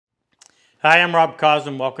Hi, I'm Rob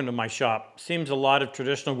Cosman. Welcome to my shop. Seems a lot of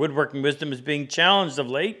traditional woodworking wisdom is being challenged of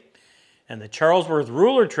late, and the Charlesworth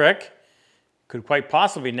ruler trick could quite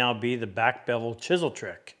possibly now be the back bevel chisel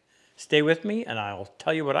trick. Stay with me and I'll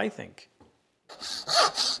tell you what I think.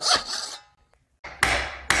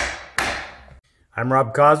 I'm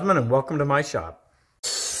Rob Cosman and welcome to my shop.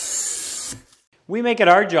 We make it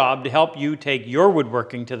our job to help you take your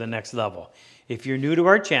woodworking to the next level. If you're new to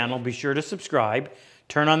our channel, be sure to subscribe,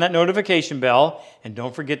 turn on that notification bell, and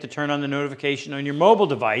don't forget to turn on the notification on your mobile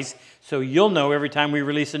device so you'll know every time we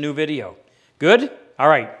release a new video. Good? All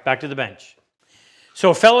right, back to the bench.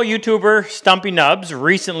 So fellow YouTuber Stumpy Nubs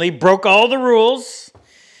recently broke all the rules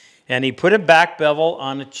and he put a back bevel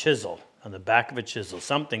on a chisel, on the back of a chisel,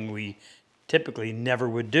 something we typically never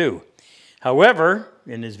would do. However,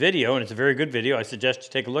 in his video, and it's a very good video, I suggest you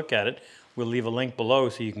take a look at it. We'll leave a link below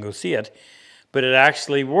so you can go see it. But it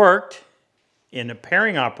actually worked in a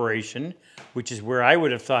pairing operation, which is where I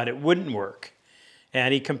would have thought it wouldn't work.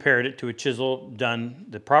 And he compared it to a chisel done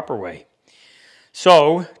the proper way.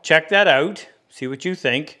 So check that out, see what you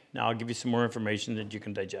think. Now I'll give you some more information that you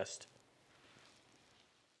can digest.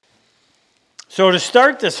 So to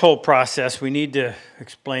start this whole process, we need to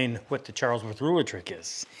explain what the Charlesworth ruler trick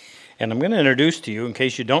is. And I'm going to introduce to you, in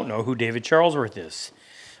case you don't know, who David Charlesworth is.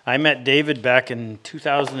 I met David back in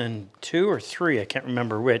 2002 or 3, I can't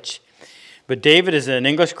remember which. But David is an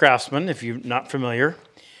English craftsman, if you're not familiar.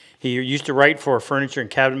 He used to write for Furniture and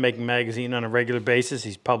Cabinet Making magazine on a regular basis.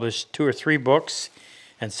 He's published 2 or 3 books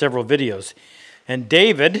and several videos. And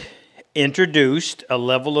David introduced a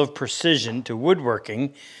level of precision to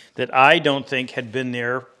woodworking that I don't think had been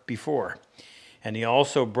there before. And he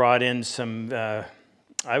also brought in some,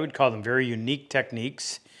 I would call them very unique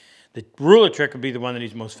techniques. The ruler trick would be the one that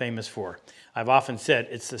he's most famous for. I've often said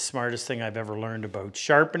it's the smartest thing I've ever learned about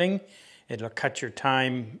sharpening. It'll cut your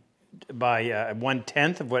time by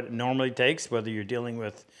 1/10 of what it normally takes, whether you're dealing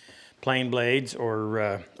with plain blades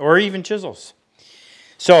or even chisels.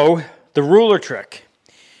 So the ruler trick,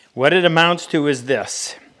 what it amounts to is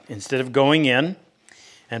this. Instead of going in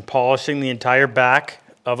and polishing the entire back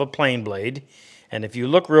of a plain blade, and if you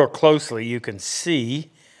look real closely, you can see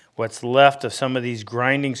what's left of some of these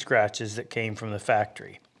grinding scratches that came from the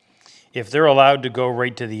factory. If they're allowed to go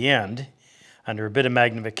right to the end, under a bit of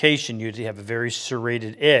magnification, you'd have a very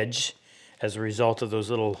serrated edge as a result of those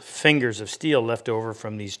little fingers of steel left over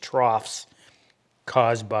from these troughs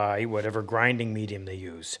caused by whatever grinding medium they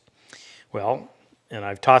use. Well, and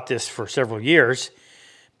I've taught this for several years,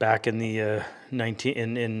 back in the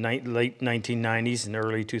late 1990s and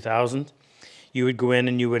early 2000s. You would go in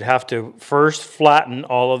and you would have to first flatten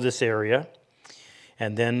all of this area,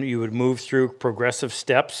 and then you would move through progressive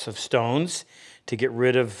steps of stones to get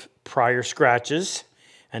rid of prior scratches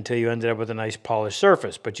until you ended up with a nice polished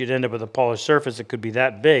surface. But you'd end up with a polished surface that could be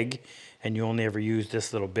that big, and you only ever used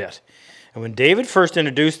this little bit. And when David first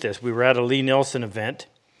introduced this, we were at a Lee Nelson event.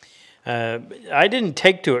 I didn't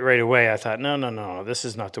take to it right away. I thought, no, this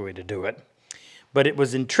is not the way to do it. But it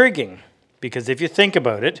was intriguing, because if you think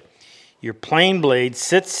about it, your plane blade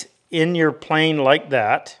sits in your plane like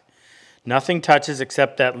that. Nothing touches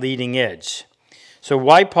except that leading edge. So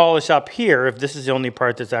why polish up here if this is the only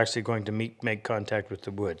part that's actually going to make contact with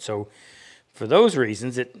the wood? So for those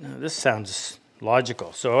reasons, this sounds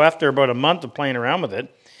logical. So after about a month of playing around with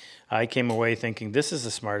it, I came away thinking this is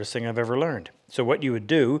the smartest thing I've ever learned. So what you would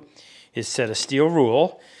do is set a steel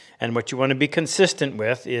rule, and what you want to be consistent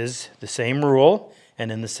with is the same rule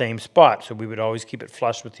and in the same spot. So we would always keep it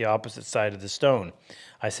flush with the opposite side of the stone.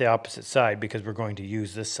 I say opposite side because we're going to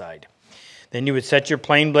use this side. Then you would set your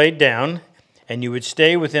plane blade down, and you would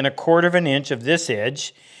stay within 1/4 of an inch of this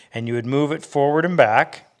edge, and you would move it forward and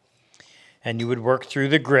back, and you would work through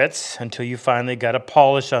the grits until you finally got a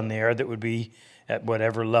polish on there that would be at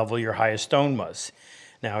whatever level your highest stone was.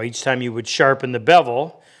 Now each time you would sharpen the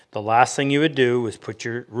bevel, the last thing you would do was put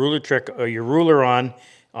your ruler trick or your ruler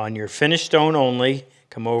on your finished stone only,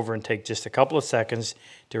 come over and take just a couple of seconds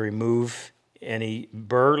to remove any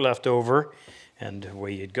burr left over, and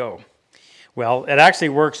away you'd go. Well, it actually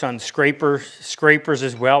works on scrapers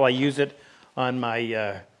as well. I use it on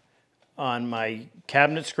my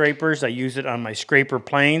cabinet scrapers. I use it on my scraper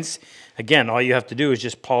planes. Again, all you have to do is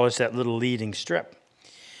just polish that little leading strip.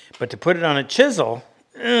 But to put it on a chisel,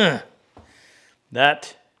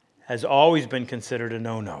 that has always been considered a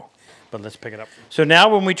no-no. But let's pick it up. So now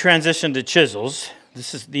when we transition to chisels,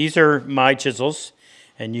 these are my chisels,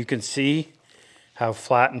 and you can see how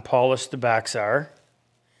flat and polished the backs are.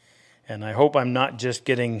 And I hope I'm not just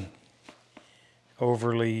getting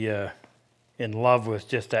overly in love with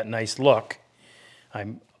just that nice look.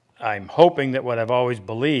 I'm hoping that what I've always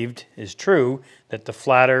believed is true, that the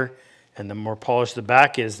flatter and the more polished the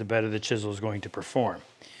back is, the better the chisel is going to perform.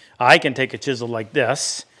 I can take a chisel like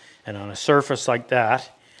this, and on a surface like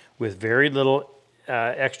that, with very little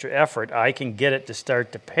extra effort, I can get it to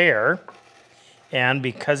start to pair, and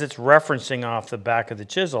because it's referencing off the back of the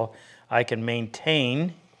chisel, I can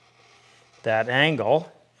maintain that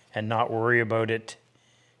angle and not worry about it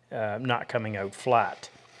not coming out flat.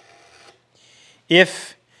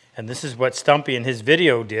 If, and this is what Stumpy in his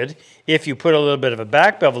video did, if you put a little bit of a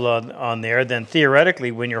back bevel on there, then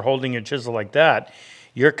theoretically when you're holding your chisel like that,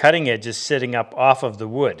 your cutting edge is sitting up off of the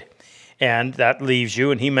wood. And that leaves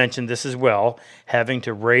you, and he mentioned this as well, having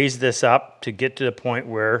to raise this up to get to the point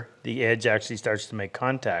where the edge actually starts to make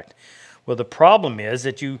contact. Well, the problem is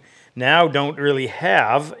that you now don't really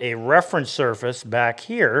have a reference surface back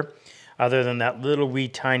here other than that little wee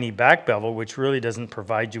tiny back bevel, which really doesn't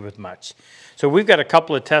provide you with much. So we've got a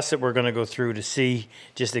couple of tests that we're going to go through to see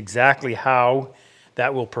just exactly how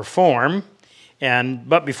that will perform.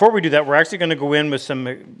 But before we do that, we're actually going to go in with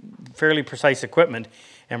some fairly precise equipment,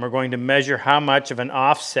 and we're going to measure how much of an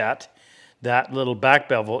offset that little back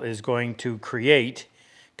bevel is going to create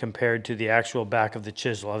compared to the actual back of the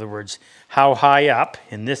chisel. In other words, how high up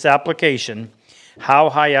in this application, how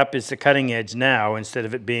high up is the cutting edge now instead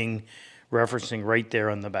of it being referencing right there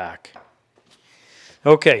on the back.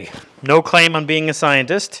 Okay, no claim on being a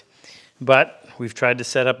scientist, but we've tried to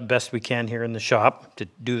set up the best we can here in the shop to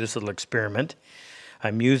do this little experiment.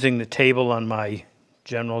 I'm using the table on my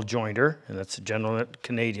general jointer, and that's a general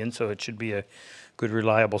Canadian, so it should be a good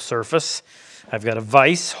reliable surface. I've got a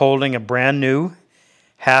vise holding a brand new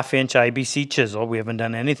 1/2-inch IBC chisel. We haven't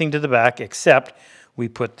done anything to the back except we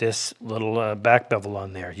put this little back bevel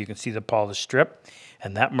on there. You can see the polished strip,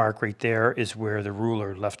 and that mark right there is where the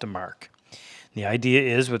ruler left a mark. The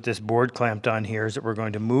idea is, with this board clamped on here, is that we're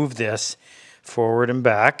going to move this forward and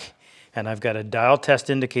back, and I've got a dial test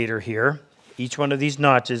indicator here. Each one of these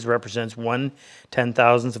notches represents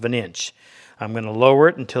 1/10,000th of an inch. I'm going to lower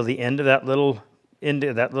it until the end of that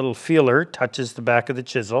little feeler touches the back of the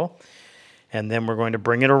chisel, and then we're going to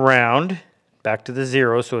bring it around back to the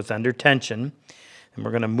 0 so it's under tension. And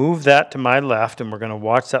we're going to move that to my left, and we're going to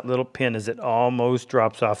watch that little pin as it almost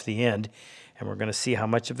drops off the end. And we're going to see how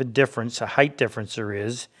much of a difference, a height difference there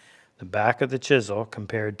is, the back of the chisel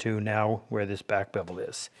compared to now where this back bevel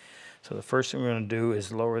is. So the first thing we're going to do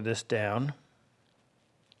is lower this down.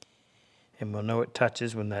 And we'll know it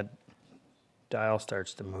touches when that dial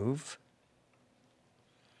starts to move.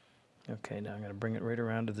 Okay, now I'm going to bring it right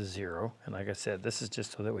around to the 0. And like I said, this is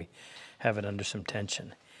just so that we have it under some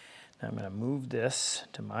tension. Now I'm going to move this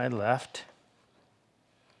to my left.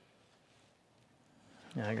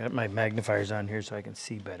 Now I got my magnifiers on here so I can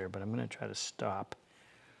see better, but I'm going to try to stop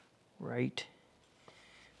right.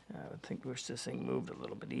 I would think wish this thing moved a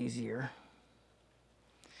little bit easier.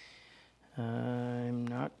 I'm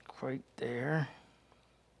not quite there.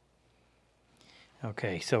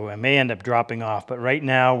 Okay, so I may end up dropping off, but right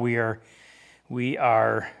now we are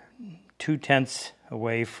 2/10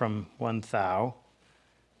 away from 1 thou.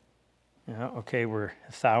 Yeah, okay, we're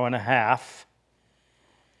 1.5 thou.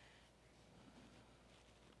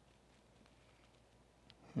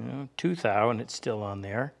 You know, 2 thou, and it's still on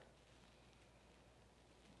there.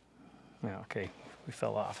 Yeah, okay, we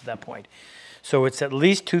fell off at that point. So it's at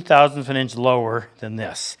least 2/1000 of an inch lower than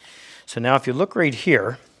this. So now if you look right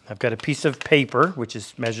here, I've got a piece of paper which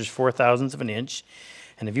measures 4/1000 of an inch,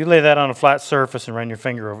 and if you lay that on a flat surface and run your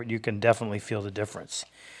finger over it, you can definitely feel the difference.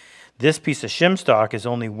 This piece of shim stock is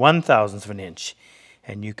only 1/1000 of an inch,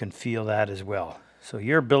 and you can feel that as well. So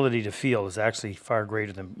your ability to feel is actually far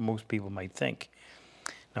greater than most people might think.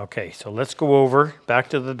 Okay, so let's go over back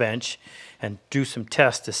to the bench and do some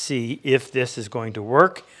tests to see if this is going to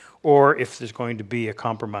work or if there's going to be a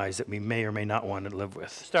compromise that we may or may not want to live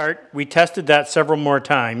with. We tested that several more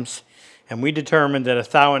times, and we determined that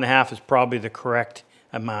 1.5 thou is probably the correct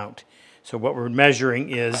amount. So what we're measuring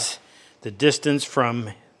is the distance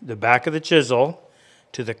from the back of the chisel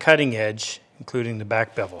to the cutting edge, including the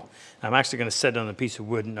back bevel. I'm actually going to set it on a piece of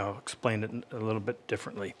wood, and I'll explain it a little bit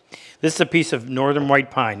differently. This is a piece of northern white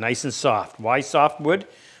pine, nice and soft. Why soft wood?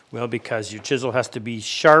 Well, because your chisel has to be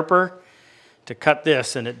sharper to cut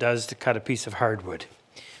this than it does to cut a piece of hardwood.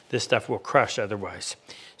 This stuff will crush otherwise.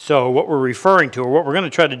 So what we're referring to, or what we're going to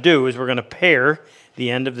try to do, is we're going to pair the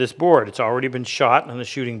end of this board. It's already been shot on the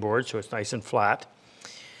shooting board, so it's nice and flat.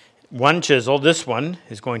 One chisel, this one,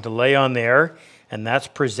 is going to lay on there, and that's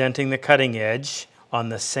presenting the cutting edge on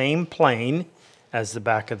the same plane as the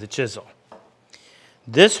back of the chisel.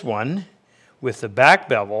 This one, with the back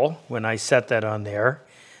bevel, when I set that on there,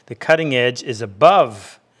 the cutting edge is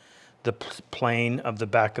above the plane of the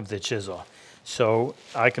back of the chisel. So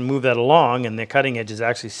I can move that along, and the cutting edge is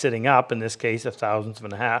actually sitting up, in this case,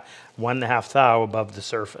 1.5 thou above the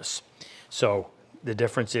surface. So the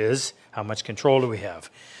difference is, how much control do we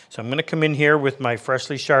have? So I'm going to come in here with my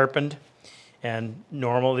freshly sharpened, and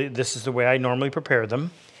normally, this is the way I normally prepare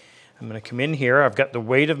them. I'm going to come in here. I've got the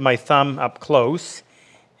weight of my thumb up close,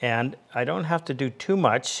 and I don't have to do too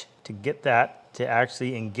much to get that to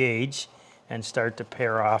actually engage and start to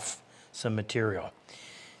pare off some material.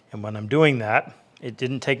 And when I'm doing that, it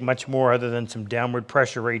didn't take much more other than some downward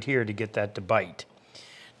pressure right here to get that to bite.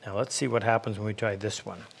 Now let's see what happens when we try this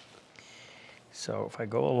one. So if I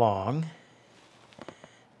go along,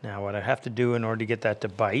 now what I have to do in order to get that to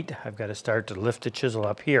bite, I've got to start to lift the chisel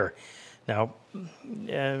up here. Now,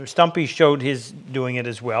 Stumpy showed his doing it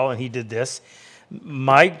as well, and he did this.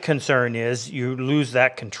 My concern is you lose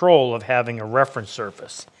that control of having a reference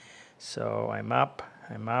surface. So I'm up.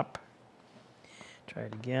 Try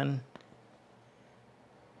it again.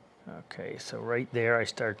 Okay, so right there I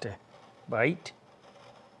start to bite.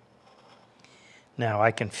 Now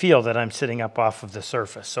I can feel that I'm sitting up off of the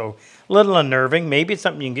surface. So a little unnerving. Maybe it's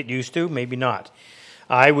something you can get used to, maybe not.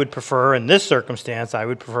 I would prefer, in this circumstance, I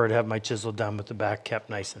would prefer to have my chisel done with the back kept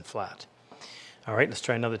nice and flat. All right, let's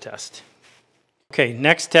try another test. Okay,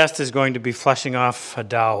 next test is going to be flushing off a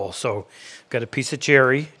dowel. So I've got a piece of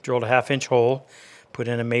cherry, drilled a 1/2-inch hole, put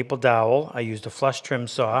in a maple dowel. I used a flush trim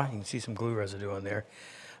saw. You can see some glue residue on there.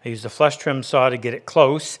 I used a flush trim saw to get it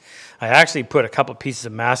close. I actually put a couple pieces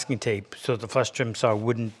of masking tape so that the flush trim saw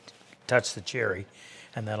wouldn't touch the cherry,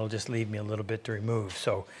 and that'll just leave me a little bit to remove.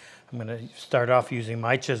 So I'm going to start off using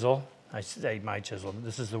my chisel. I say my chisel.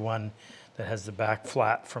 This is the one that has the back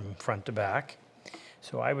flat from front to back.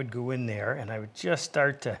 So I would go in there and I would just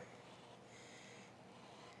start to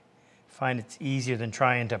find it's easier than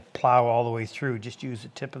trying to plow all the way through. Just use the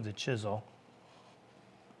tip of the chisel.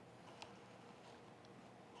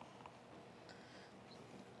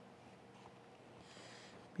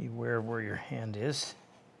 Beware where your hand is.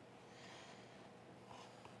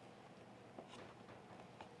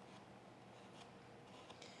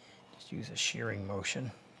 Just use a shearing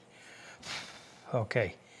motion.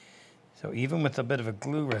 Okay, so even with a bit of a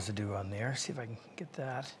glue residue on there, see if I can get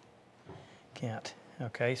that. Can't.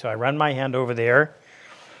 Okay, so I run my hand over there,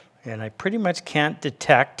 and I pretty much can't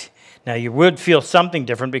detect. Now you would feel something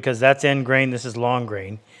different because that's end grain, this is long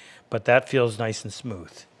grain, but that feels nice and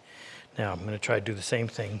smooth. Now I'm going to try to do the same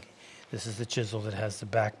thing. This is the chisel that has the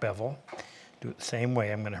back bevel. Do it the same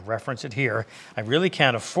way. I'm going to reference it here. I really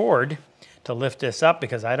can't afford to lift this up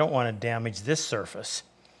because I don't want to damage this surface.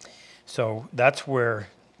 So that's where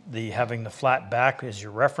having the flat back as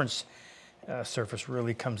your reference surface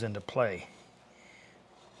really comes into play.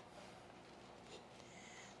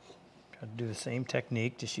 Try to do the same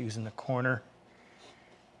technique, just using the corner.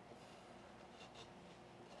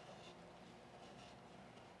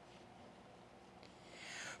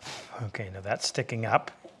 Okay, now that's sticking up.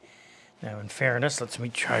 Now in fairness, let me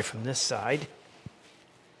try from this side.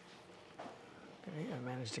 Okay, I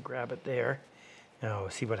managed to grab it there. Now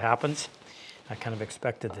see what happens? I kind of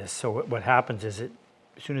expected this. So what happens is as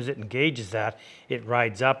soon as it engages that, it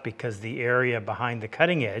rides up because the area behind the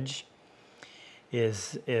cutting edge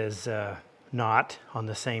is not on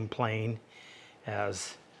the same plane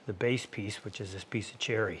as the base piece, which is this piece of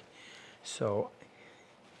cherry. So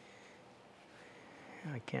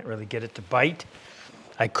I can't really get it to bite.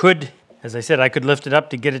 I could, as I said, I could lift it up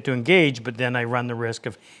to get it to engage, but then I run the risk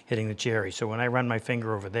of hitting the cherry. So when I run my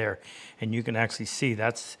finger over there, and you can actually see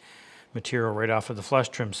that's material right off of the flush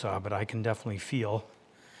trim saw, but I can definitely feel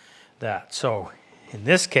that. So in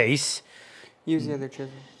this case... Use the other chisel.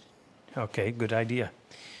 Okay, good idea.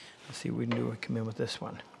 Let's see what we can do. Come in with this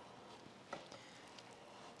one.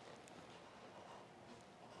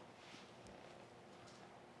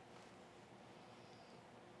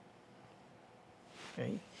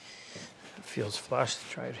 Okay, it feels flush.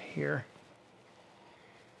 Try it here.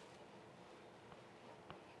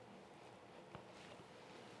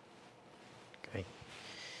 Okay,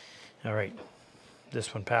 all right.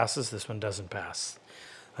 This one passes, this one doesn't pass.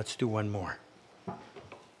 Let's do one more.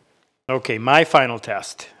 Okay, my final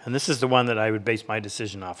test, and this is the one that I would base my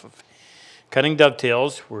decision off of. Cutting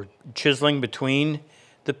dovetails, we're chiseling between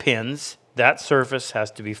the pins. That surface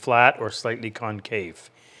has to be flat or slightly concave.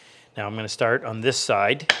 Now I'm going to start on this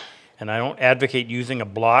side, and I don't advocate using a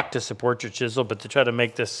block to support your chisel, but to try to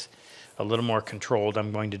make this a little more controlled,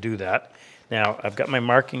 I'm going to do that. Now I've got my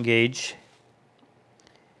marking gauge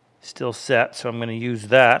still set, so I'm going to use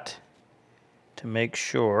that to make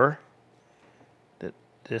sure that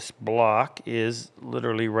this block is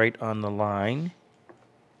literally right on the line.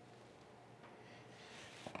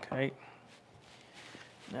 Okay.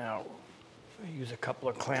 Now, use a couple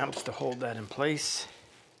of clamps to hold that in place.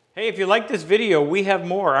 Hey, if you like this video, we have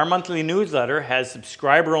more. Our monthly newsletter has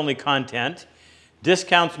subscriber-only content,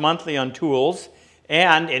 discounts monthly on tools,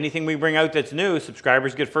 and anything we bring out that's new,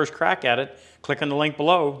 subscribers get first crack at it. Click on the link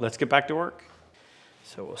below. Let's get back to work.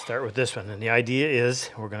 So we'll start with this one. And the idea is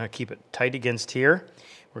we're going to keep it tight against here.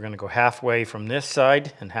 We're going to go halfway from this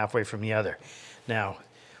side and halfway from the other. Now,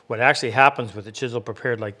 what actually happens with a chisel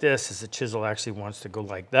prepared like this is the chisel actually wants to go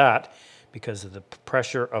like that because of the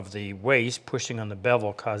pressure of the waste pushing on the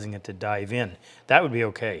bevel, causing it to dive in. That would be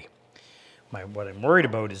okay. What I'm worried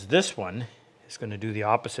about is this one is going to do the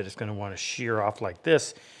opposite. It's going to want to shear off like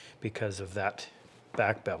this because of that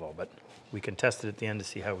back bevel, but we can test it at the end to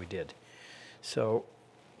see how we did. So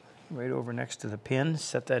right over next to the pin,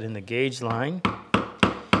 set that in the gauge line.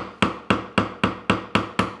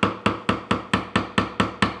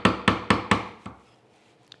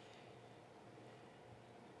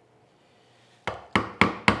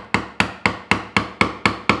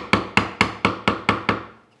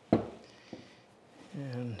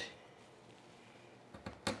 And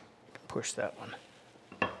push that one.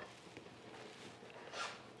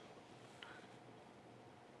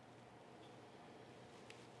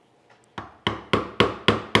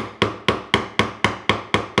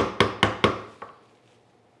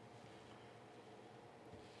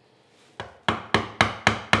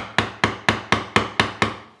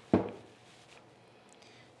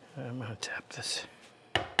 I'm going to tap this.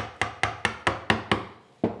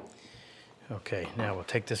 Okay, now we'll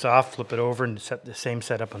take this off, flip it over, and set the same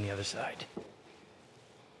setup on the other side.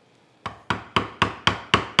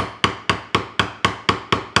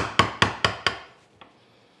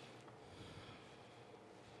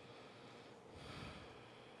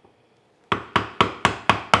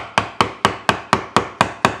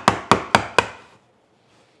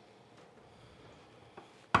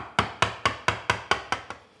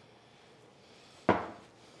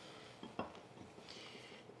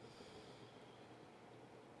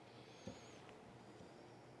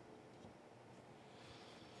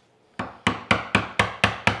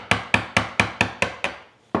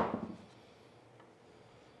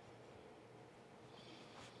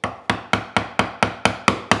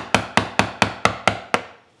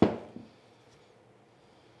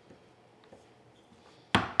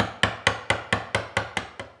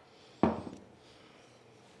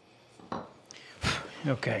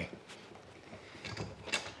 Okay.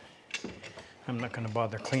 I'm not going to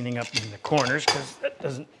bother cleaning up in the corners because that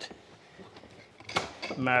doesn't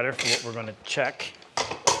matter for what we're going to check.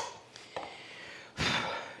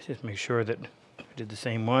 Just make sure that we did the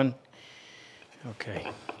same one.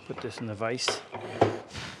 Okay, put this in the vise.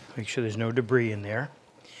 Make sure there's no debris in there.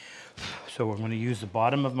 So we're going to use the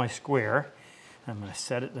bottom of my square. I'm going to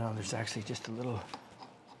set it down. There's actually just a little,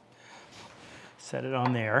 set it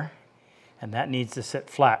on there. And that needs to sit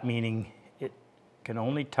flat, meaning it can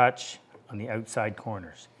only touch on the outside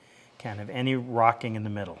corners. Can't have any rocking in the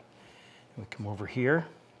middle. We come over here.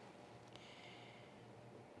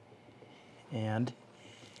 And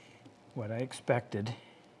what I expected,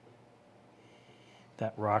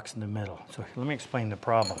 that rocks in the middle. So let me explain the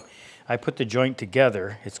problem. I put the joint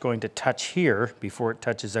together. It's going to touch here before it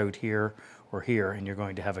touches out here or here, and you're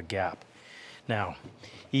going to have a gap. Now,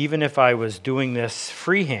 even if I was doing this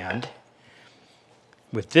freehand,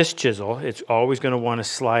 with this chisel, it's always going to want to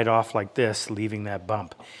slide off like this, leaving that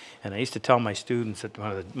bump. And I used to tell my students that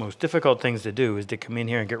one of the most difficult things to do is to come in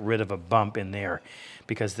here and get rid of a bump in there,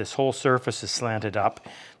 because this whole surface is slanted up,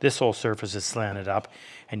 this whole surface is slanted up,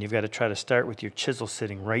 and you've got to try to start with your chisel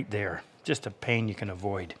sitting right there. Just a pain you can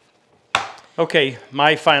avoid. Okay,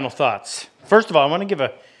 my final thoughts. First of all, I want to give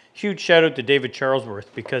a huge shout out to David Charlesworth,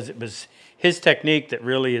 because it was his technique that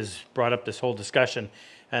really has brought up this whole discussion.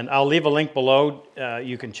 And I'll leave a link below.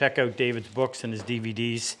 You can check out David's books and his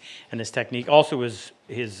DVDs and his technique. Also his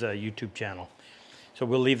YouTube channel. So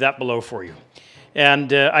we'll leave that below for you.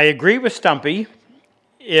 And I agree with Stumpy.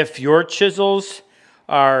 If your chisels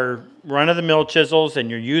are run-of-the-mill chisels and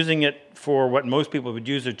you're using it for what most people would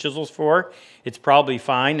use their chisels for, it's probably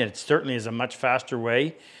fine. And it certainly is a much faster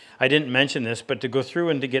way. I didn't mention this, but to go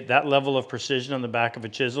through and to get that level of precision on the back of a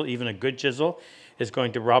chisel, even a good chisel, is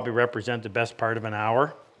going to probably represent the best part of an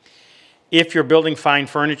hour. If you're building fine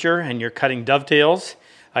furniture and you're cutting dovetails,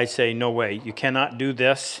 I say no way. You cannot do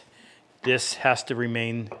this. This has to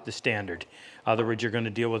remain the standard. Otherwise, you're going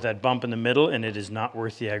to deal with that bump in the middle, and it is not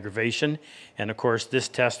worth the aggravation. And of course, this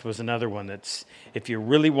test was another one that's, if you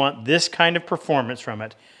really want this kind of performance from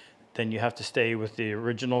it, then you have to stay with the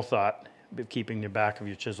original thought of keeping the back of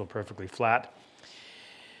your chisel perfectly flat.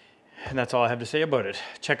 And that's all I have to say about it.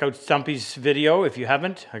 Check out Stumpy's video if you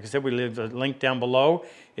haven't. Like I said, we leave a link down below.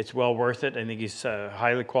 It's well worth it. I think he's a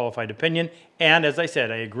highly qualified opinion. And as I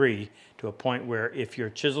said, I agree to a point where if your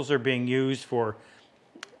chisels are being used for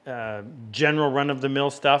general run-of-the-mill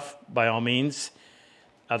stuff, by all means.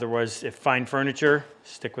 Otherwise, if fine furniture,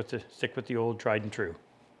 stick with the old tried and true.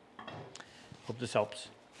 Hope this helps.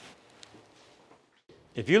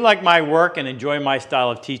 If you like my work and enjoy my style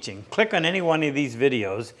of teaching, click on any one of these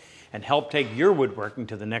videos and help take your woodworking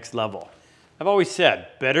to the next level. I've always said,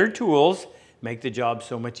 better tools make the job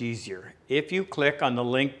so much easier. If you click on the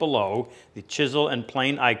link below, the chisel and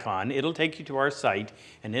plane icon, it'll take you to our site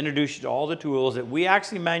and introduce you to all the tools that we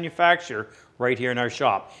actually manufacture right here in our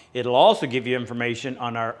shop. It'll also give you information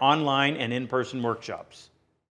on our online and in-person workshops.